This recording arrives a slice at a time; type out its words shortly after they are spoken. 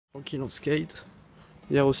Tranquille en skate.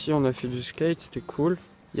 Hier aussi on a fait du skate, c'était cool.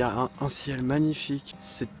 Il y a un ciel magnifique,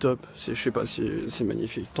 c'est top. Je sais pas si c'est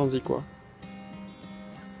magnifique. T'en dis quoi?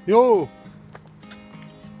 Yo!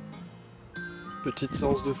 Petite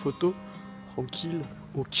séance de photos, tranquille,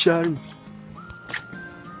 au calme.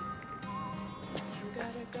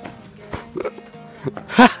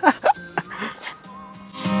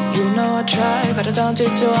 You know I try, but I don't do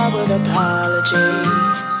too hard with apologies.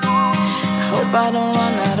 I hope I don't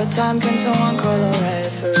run out of time, can someone call a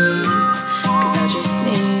referee? Cause I just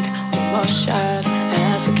need one more shot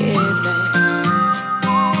at forgiveness.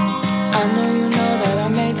 I know you know that I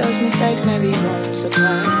made those mistakes maybe once or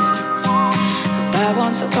twice. By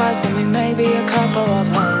once or twice, I mean maybe a couple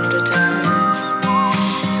of 100 times.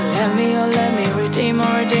 So let me redeem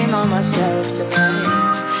all myself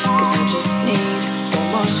tonight. Cause I just need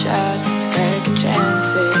one more shot, second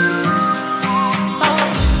chances.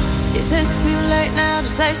 Oh, is it too late now to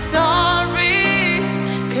say sorry?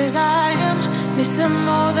 Cause I am missing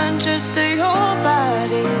more than just your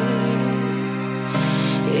body.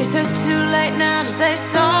 Is it too late now to say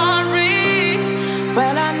sorry?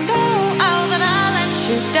 Well, I know how that I let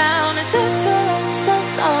you down. Is it too late to say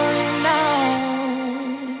sorry now?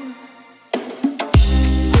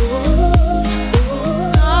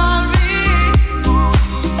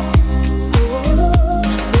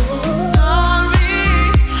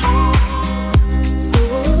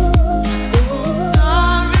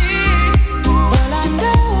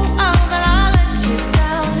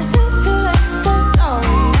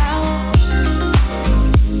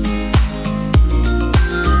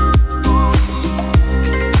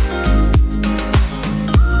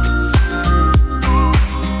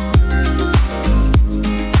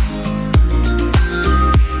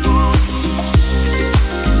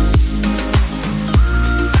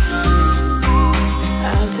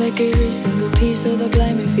 Every single piece of the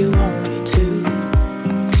blame if you want me to.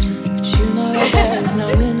 But you know that there is no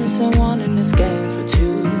innocent one in this game for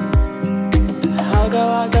two. I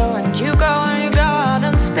go, and you go out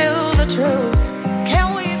and spill the truth.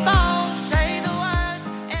 Can we both say the words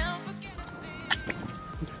and forget?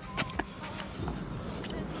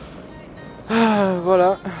 Ah,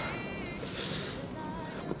 voilà.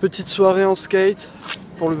 Petite soirée en skate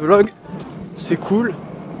pour le vlog. C'est cool.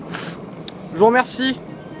 Je vous remercie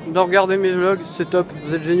de regarder mes vlogs, c'est top,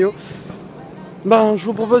 vous êtes géniaux. Ben, je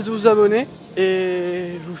vous propose de vous abonner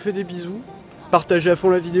et je vous fais des bisous. Partagez à fond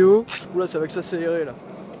la vidéo. Oula, ça va que s'accélérer là.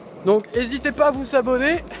 Donc, n'hésitez pas à vous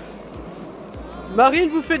abonner. Marine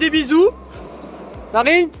vous fait des bisous.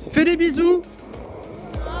 Marine, fais des bisous.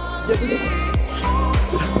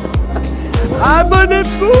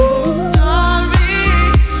 Abonnez-vous.